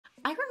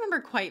I remember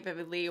quite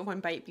vividly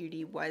when Bite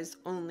Beauty was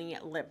only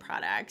lip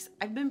products.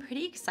 I've been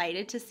pretty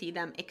excited to see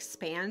them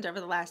expand over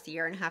the last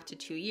year and a half to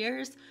 2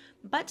 years,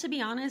 but to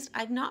be honest,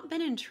 I've not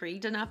been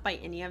intrigued enough by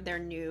any of their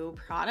new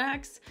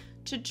products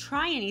to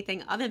try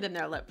anything other than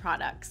their lip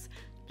products.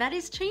 That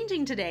is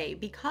changing today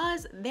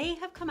because they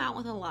have come out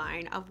with a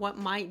line of what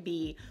might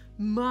be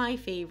my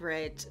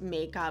favorite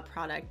makeup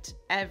product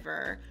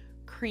ever,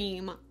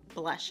 cream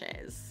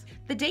blushes.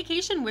 The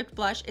Daycation Whipped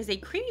Blush is a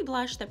creamy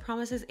blush that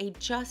promises a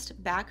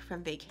just back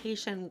from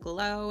vacation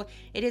glow.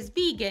 It is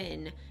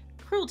vegan,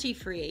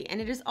 cruelty-free,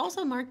 and it is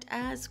also marked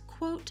as,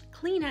 quote,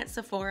 clean at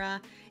Sephora.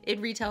 It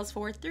retails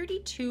for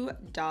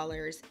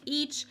 $32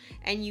 each,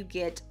 and you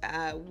get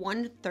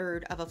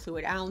 1/3 of a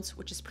fluid ounce,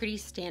 which is pretty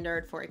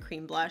standard for a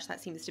cream blush. That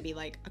seems to be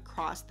like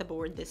across the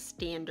board the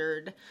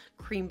standard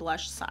cream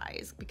blush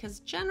size,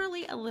 because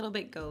generally a little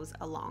bit goes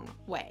a long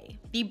way.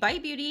 The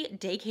Bite Beauty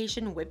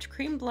Daycation Whipped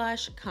Cream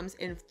Blush comes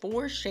in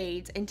 4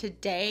 shades, and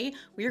today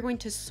we are going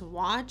to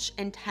swatch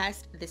and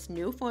test this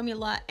new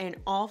formula in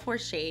all 4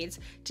 shades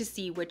to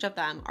see which of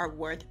them are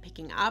worth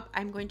picking up.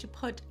 I'm going to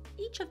put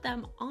each of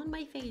them on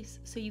my face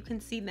so you can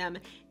see them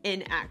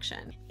in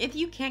action. If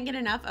you can't get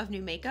enough of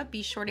new makeup,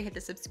 be sure to hit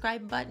the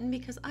subscribe button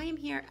because I am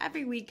here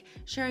every week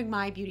sharing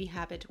my beauty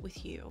habit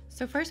with you.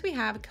 So first we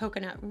have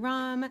Coconut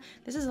Rum.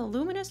 This is a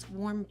luminous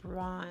warm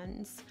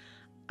bronze.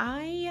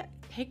 I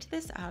picked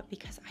this up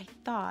because I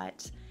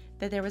thought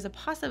that there was a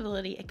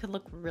possibility it could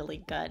look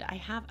really good. I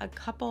have a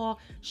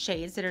couple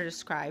shades that are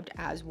described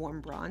as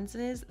warm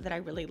bronzes that I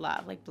really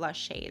love, like blush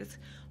shades.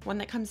 One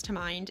that comes to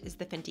mind is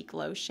the Fenty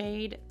Glow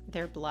shade,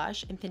 their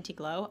blush in Fenty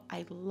Glow.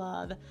 I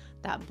love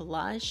that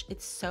blush.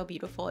 It's so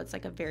beautiful. It's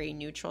like a very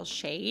neutral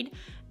shade.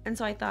 And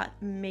so I thought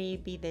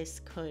maybe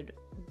this could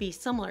be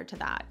similar to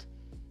that.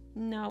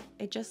 No,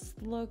 it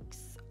just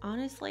looks,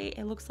 honestly,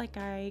 it looks like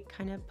I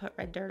kind of put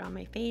red dirt on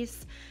my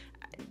face.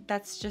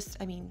 That's just,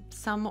 I mean,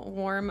 some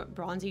warm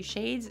bronzy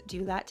shades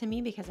do that to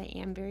me because I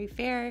am very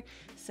fair.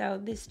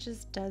 So this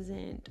just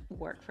doesn't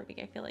work for me.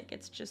 I feel like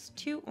it's just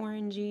too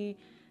orangey.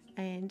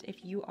 And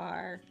if you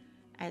are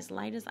as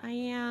light as I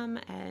am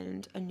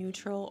and a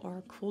neutral or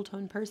a cool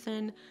tone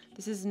person,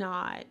 this is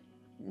not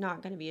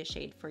going to be a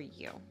shade for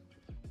you.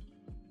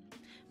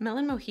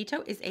 Melon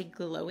Mojito is a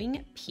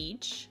glowing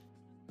peach.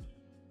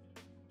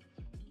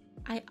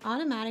 I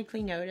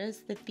automatically notice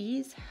that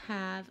these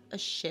have a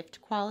shift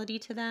quality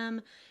to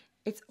them.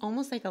 It's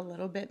almost like a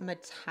little bit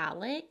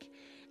metallic,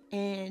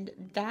 and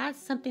that's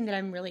something that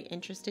I'm really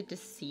interested to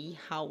see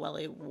how well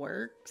it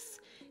works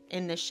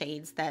in the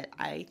shades that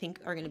I think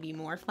are going to be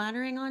more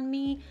flattering on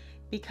me,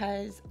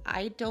 because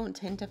I don't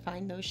tend to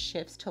find those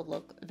shifts to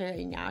look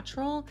very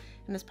natural,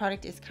 and this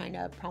product is kind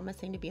of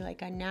promising to be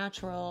like a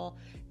natural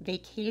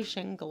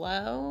vacation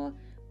glow.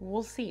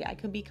 We'll see. I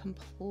could be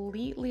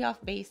completely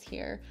off base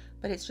here,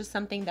 but it's just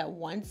something that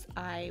once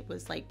I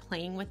was like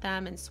playing with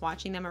them and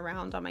swatching them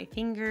around on my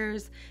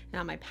fingers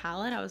and on my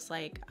palette, I was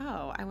like,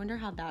 oh, I wonder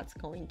how that's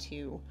going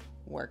to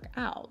work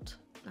out.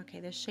 Okay,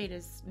 this shade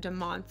is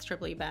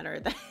demonstrably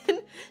better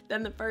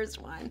than the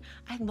first one.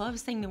 I love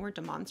saying the word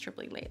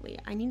demonstrably lately.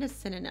 I need a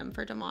synonym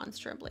for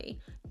demonstrably.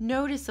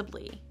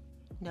 Noticeably.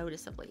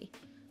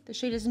 The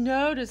shade is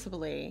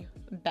noticeably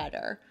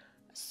better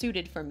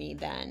suited for me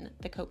than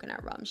the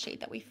Coconut Rum shade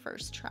that we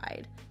first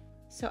tried.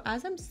 So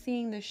as I'm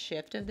seeing the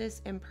shift of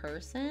this in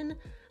person,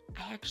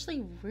 I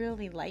actually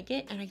really like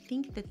it, and I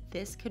think that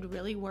this could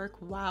really work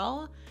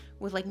well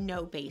with like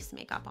no base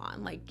makeup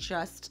on, like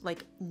just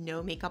like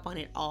no makeup on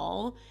at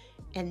all,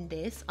 and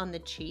this on the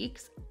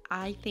cheeks.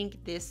 I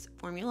think this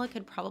formula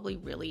could probably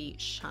really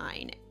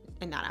shine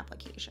in that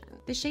application.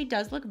 The shade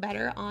does look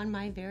better on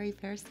my very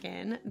fair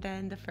skin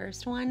than the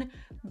first one,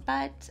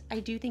 but I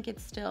do think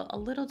it's still a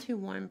little too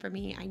warm for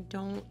me. I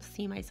don't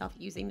see myself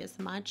using this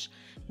much.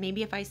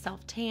 Maybe if I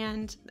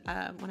self-tanned,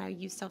 when I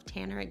use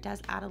self-tanner, it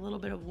does add a little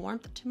bit of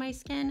warmth to my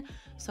skin.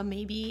 So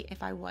maybe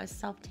if I was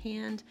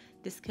self-tanned,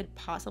 this could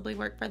possibly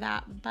work for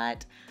that,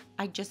 but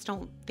I just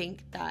don't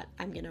think that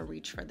I'm gonna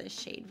reach for this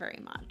shade very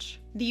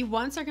much. The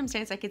one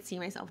circumstance I could see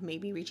myself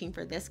maybe reaching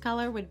for this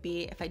color would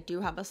be if I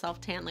do have a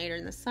self-tan later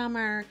in the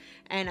summer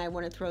and I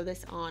wanna throw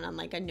this on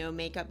like a no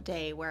makeup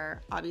day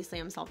where obviously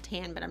I'm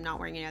self-tan but I'm not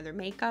wearing any other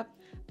makeup.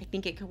 I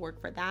think it could work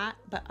for that,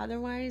 but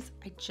otherwise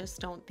I just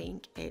don't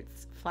think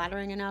it's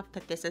flattering enough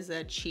that this is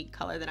a cheek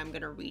color that I'm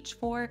gonna reach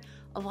for.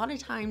 A lot of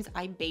times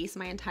I base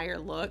my entire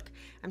look,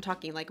 I'm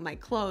talking like my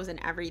clothes and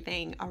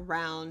everything,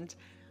 around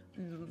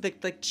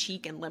the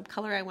cheek and lip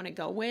color I want to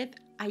go with.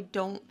 I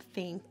don't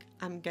think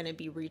I'm gonna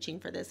be reaching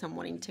for this. I'm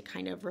wanting to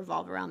kind of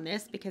revolve around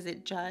this because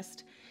it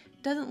just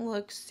doesn't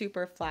look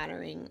super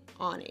flattering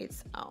on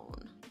its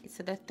own.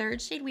 So the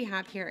third shade we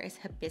have here is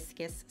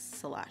Hibiscus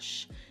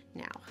Slush.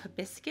 Now,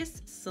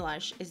 Hibiscus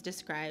Slush is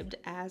described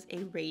as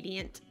a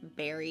radiant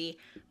berry.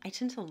 I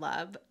tend to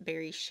love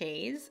berry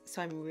shades,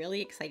 so I'm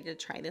really excited to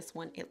try this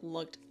one. It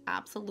looked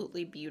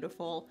absolutely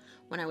beautiful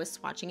when I was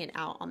swatching it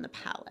out on the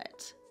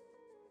palette.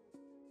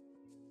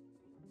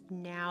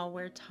 Now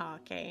we're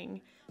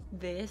talking.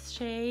 This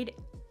shade,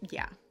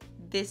 yeah,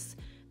 this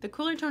The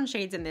cooler tone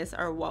shades in this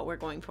are what we're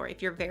going for.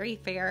 If you're very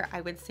fair,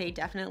 I would say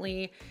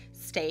definitely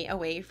stay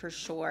away for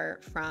sure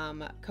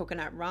from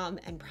coconut rum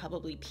and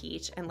probably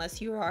peach.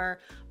 Unless you are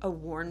a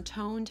warm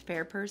toned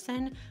fair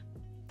person,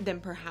 then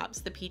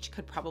perhaps the peach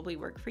could probably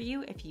work for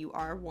you if you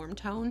are warm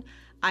tone.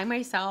 I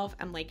myself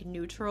am like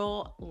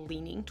neutral,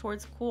 leaning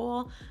towards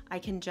cool. I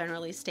can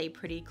generally stay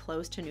pretty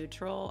close to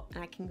neutral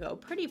and I can go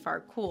pretty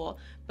far cool,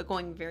 but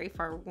going very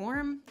far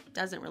warm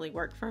doesn't really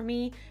work for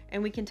me.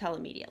 And we can tell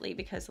immediately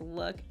because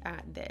look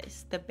at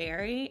this. The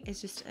berry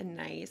is just a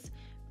nice,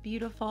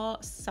 beautiful,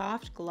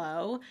 soft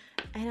glow.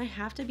 And I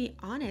have to be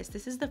honest,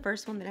 this is the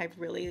first one that I've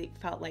really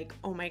felt like,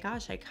 oh my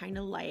gosh, I kind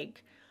of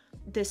like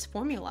this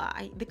formula.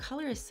 The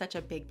color is such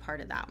a big part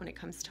of that when it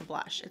comes to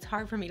blush. It's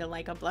hard for me to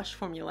like a blush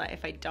formula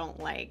if I don't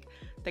like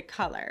the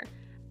color.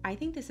 I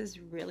think this is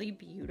really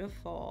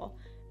beautiful.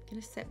 I'm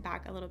gonna sit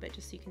back a little bit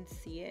just so you can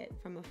see it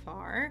from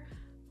afar.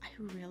 I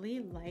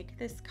really like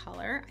this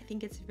color. I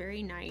think it's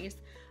very nice.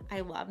 I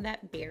love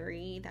that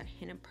berry, that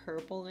hint of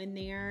purple in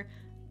there.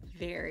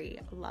 Very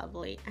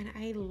lovely. And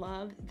I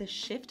love the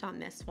shift on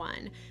this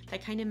one,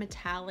 that kind of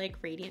metallic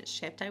radiant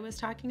shift I was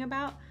talking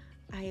about.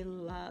 I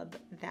love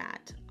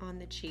that on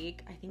the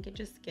cheek. I think it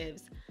just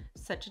gives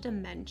such a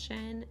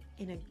dimension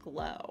and a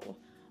glow.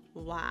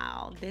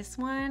 Wow, this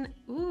one,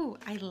 ooh,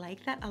 I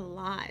like that a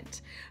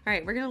lot. All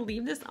right, we're gonna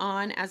leave this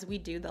on as we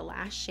do the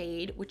last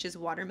shade, which is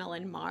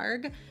Watermelon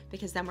Marg,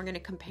 because then we're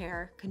gonna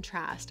compare,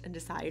 contrast, and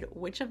decide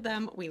which of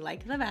them we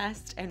like the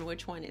best and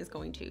which one is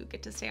going to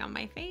get to stay on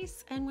my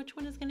face and which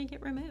one is gonna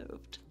get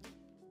removed.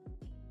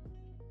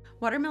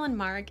 Watermelon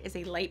Marg is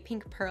a light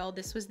pink pearl.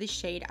 This was the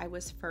shade I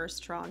was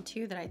first drawn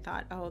to that I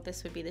thought, oh,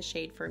 this would be the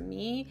shade for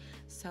me.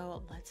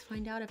 So let's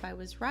find out if I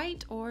was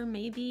right or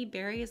maybe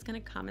Barry is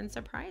gonna come and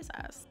surprise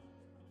us.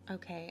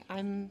 Okay,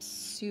 I'm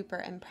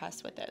super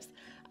impressed with this.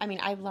 I mean,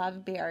 I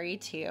love berry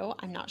too.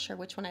 I'm not sure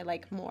which one I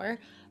like more,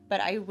 but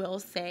I will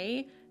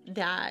say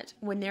that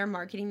when they're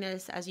marketing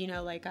this as, you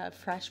know, like a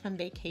fresh from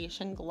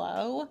vacation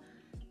glow,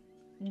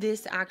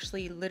 this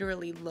actually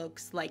literally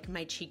looks like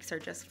my cheeks are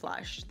just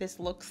flushed. This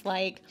looks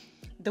like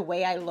the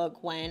way I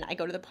look when I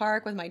go to the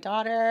park with my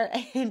daughter,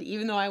 and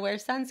even though I wear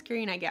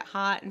sunscreen, I get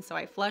hot and so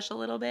I flush a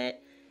little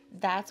bit.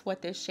 That's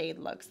what this shade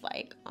looks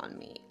like on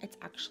me. It's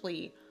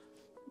actually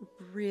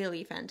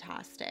really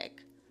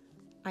fantastic.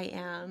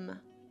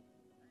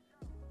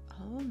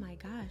 Oh my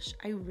gosh,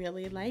 I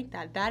really like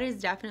that. That is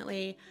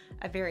definitely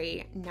a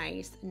very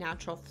nice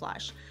natural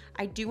flush.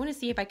 I do want to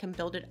see if I can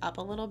build it up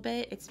a little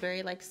bit. It's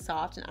very like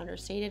soft and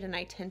understated, and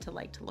I tend to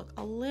like to look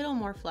a little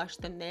more flush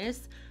than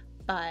this,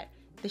 but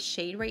the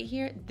shade right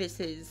here, this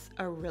is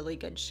a really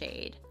good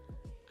shade.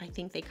 I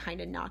think they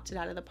kind of knocked it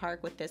out of the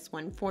park with this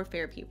one for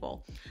fair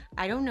people.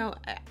 I don't know,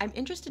 I'm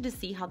interested to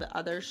see how the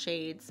other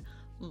shades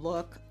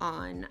look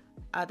on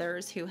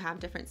others who have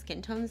different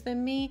skin tones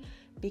than me,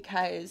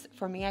 because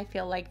for me, I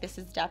feel like this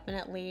is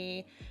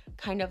definitely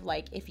kind of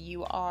like if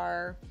you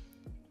are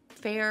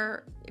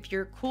fair, if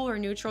you're cool or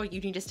neutral, you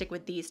need to stick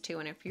with these two,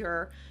 and if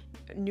you're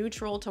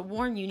neutral to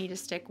warm, you need to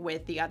stick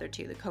with the other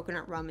two, the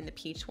coconut rum and the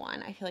peach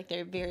one. I feel like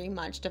they're very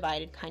much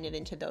divided kind of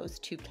into those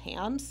two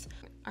camps.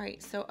 All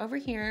right, so over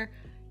here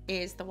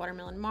is the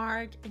Watermelon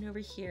Marg, and over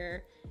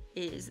here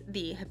is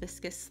the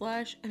Hibiscus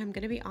Slush, and I'm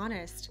gonna be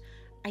honest,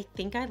 I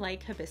think I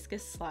like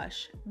Hibiscus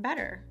Slush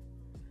better.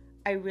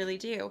 I really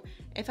do.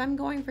 If I'm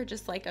going for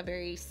just like a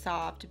very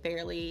soft,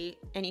 barely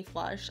any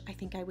flush, I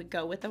think I would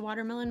go with the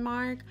Watermelon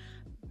Marg,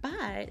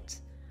 but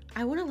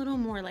I want a little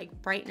more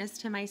like brightness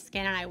to my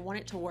skin, and I want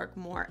it to work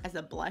more as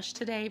a blush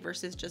today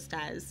versus just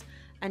as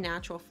a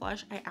natural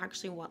flush. I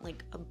actually want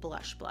like a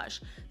blush.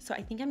 So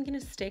I think I'm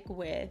gonna stick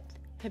with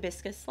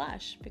Hibiscus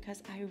Slush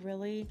because I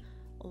really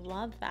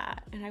love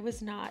that, and I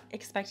was not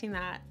expecting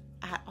that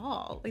at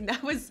all. Like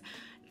that was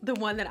the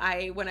one that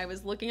when I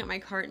was looking at my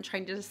cart and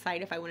trying to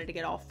decide if I wanted to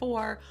get all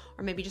 4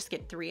 or maybe just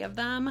get 3 of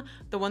them,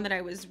 the one that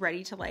I was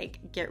ready to like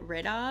get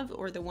rid of,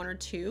 or the 1 or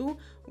 2,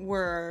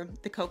 were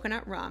the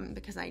coconut rum,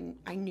 because I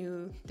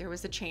knew there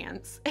was a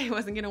chance it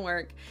wasn't gonna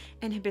work,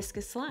 and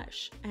Hibiscus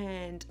Slush.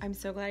 And I'm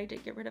so glad I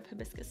did get rid of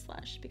Hibiscus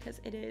Slush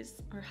because it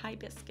is, or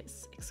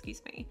Hibiscus,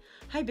 excuse me,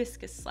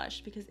 Hibiscus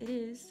Slush, because it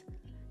is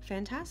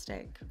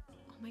fantastic.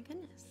 Oh my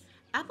goodness.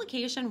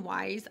 Application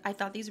wise, I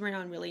thought these went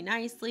on really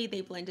nicely. They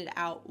blended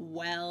out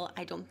well.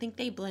 I don't think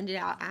they blended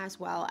out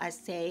as well as,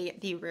 say,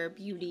 the Rare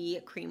Beauty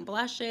cream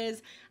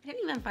blushes. I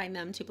didn't even find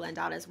them to blend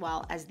out as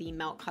well as the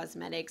Melt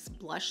Cosmetics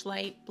Blush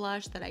Light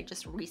blush that I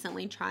just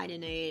recently tried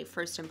in a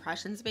first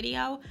impressions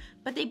video,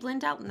 but they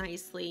blend out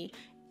nicely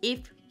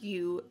if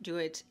you do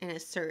it in a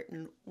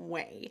certain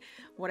way.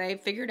 What I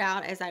figured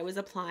out as I was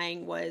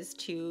applying was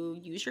to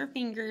use your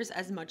fingers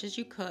as much as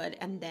you could,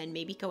 and then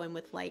maybe go in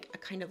with like a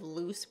kind of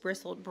loose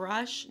bristled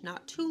brush,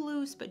 not too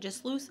loose, but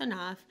just loose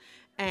enough,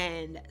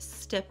 and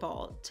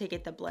stipple to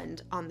get the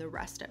blend on the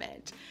rest of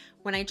it.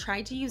 When I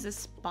tried to use a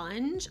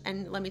sponge,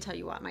 and let me tell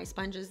you what, my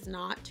sponge is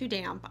not too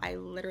damp. I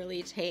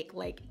literally take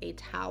like a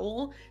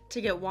towel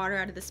to get water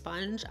out of the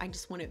sponge. I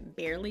just want it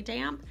barely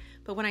damp.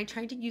 But when I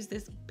tried to use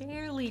this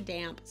barely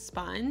damp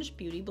sponge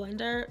beauty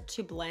blender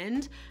to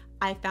blend,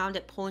 I found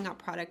it pulling out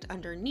product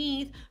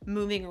underneath,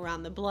 moving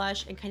around the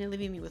blush, and kind of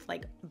leaving me with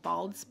like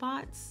bald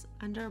spots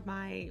under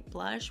my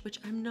blush, which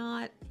I'm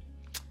not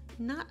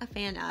a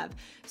fan of.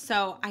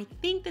 So I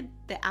think that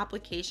the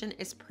application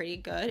is pretty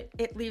good.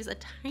 It leaves a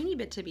tiny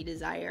bit to be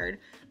desired.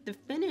 The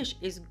finish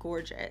is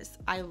gorgeous.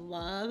 I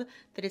love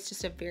that it's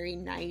just a very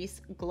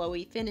nice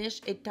glowy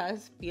finish. It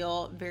does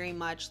feel very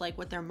much like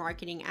what they're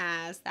marketing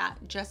as that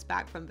just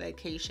back from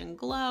vacation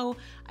glow.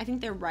 I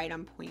think they're right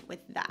on point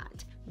with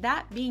that.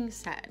 That being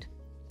said,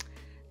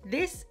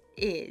 this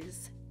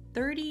is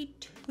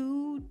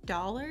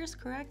 $32,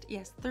 correct?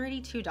 Yes,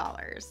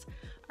 $32.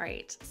 All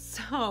right,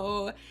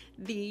 so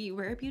the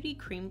Rare Beauty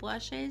cream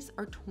blushes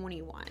are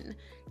 $21.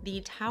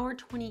 The Tower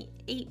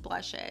 28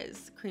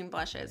 cream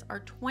blushes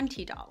are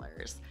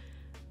 $20.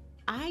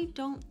 I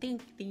don't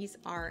think these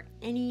are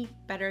any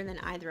better than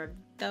either of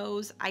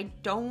those. I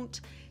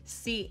don't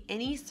see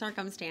any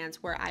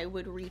circumstance where I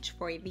would reach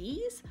for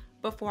these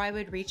before I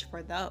would reach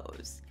for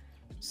those.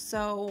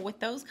 So with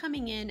those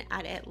coming in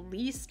at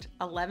least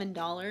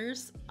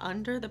 $11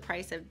 under the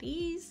price of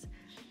these,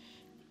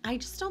 I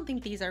just don't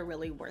think these are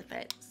really worth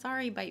it.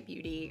 Sorry, Bite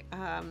Beauty.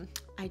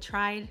 I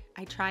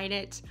tried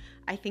it.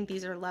 I think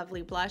these are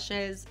lovely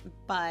blushes,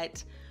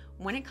 but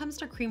when it comes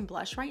to cream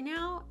blush right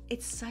now,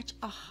 it's such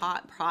a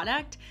hot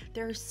product.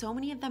 There are so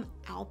many of them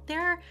out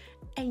there,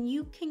 and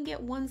you can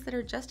get ones that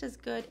are just as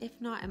good,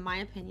 if not, in my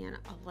opinion,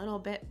 a little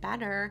bit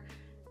better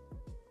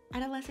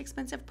at a less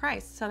expensive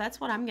price. So that's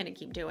what I'm gonna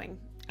keep doing.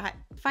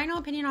 Final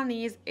opinion on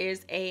these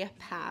is a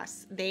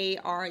pass. They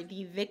are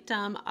the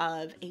victim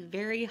of a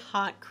very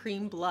hot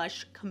cream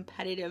blush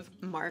competitive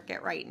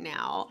market right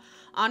now.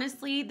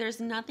 Honestly, there's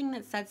nothing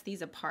that sets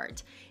these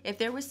apart. If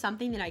there was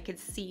something that I could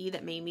see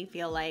that made me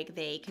feel like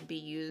they could be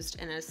used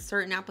in a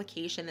certain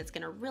application that's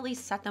gonna really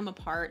set them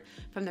apart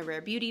from the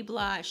Rare Beauty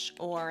blush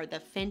or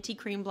the Fenty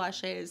cream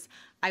blushes,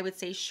 I would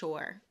say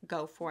sure,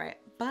 go for it.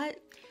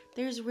 But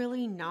there's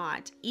really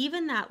not.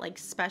 Even that like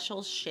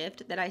special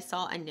shift that I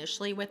saw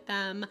initially with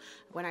them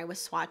when I was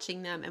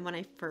swatching them and when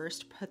I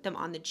first put them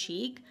on the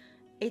cheek,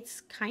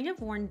 it's kind of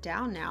worn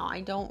down now.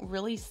 I don't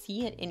really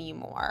see it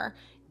anymore.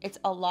 It's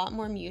a lot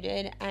more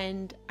muted,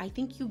 and I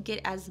think you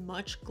get as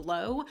much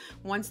glow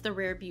once the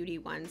Rare Beauty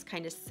ones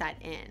kind of set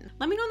in.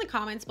 Let me know in the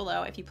comments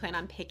below if you plan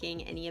on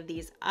picking any of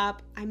these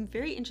up. I'm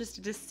very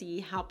interested to see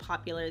how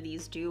popular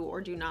these do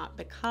or do not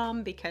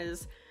become,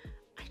 because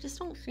I just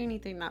don't see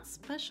anything that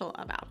special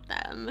about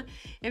them.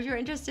 If you're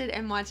interested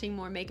in watching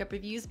more makeup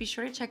reviews, be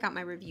sure to check out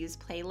my reviews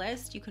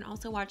playlist. You can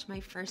also watch my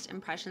first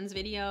impressions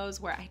videos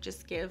where I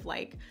just give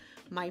like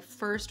my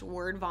first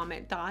word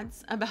vomit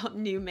thoughts about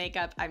new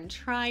makeup I'm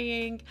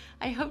trying.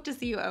 I hope to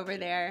see you over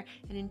there.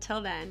 And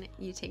until then,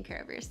 you take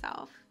care of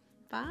yourself.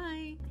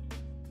 Bye.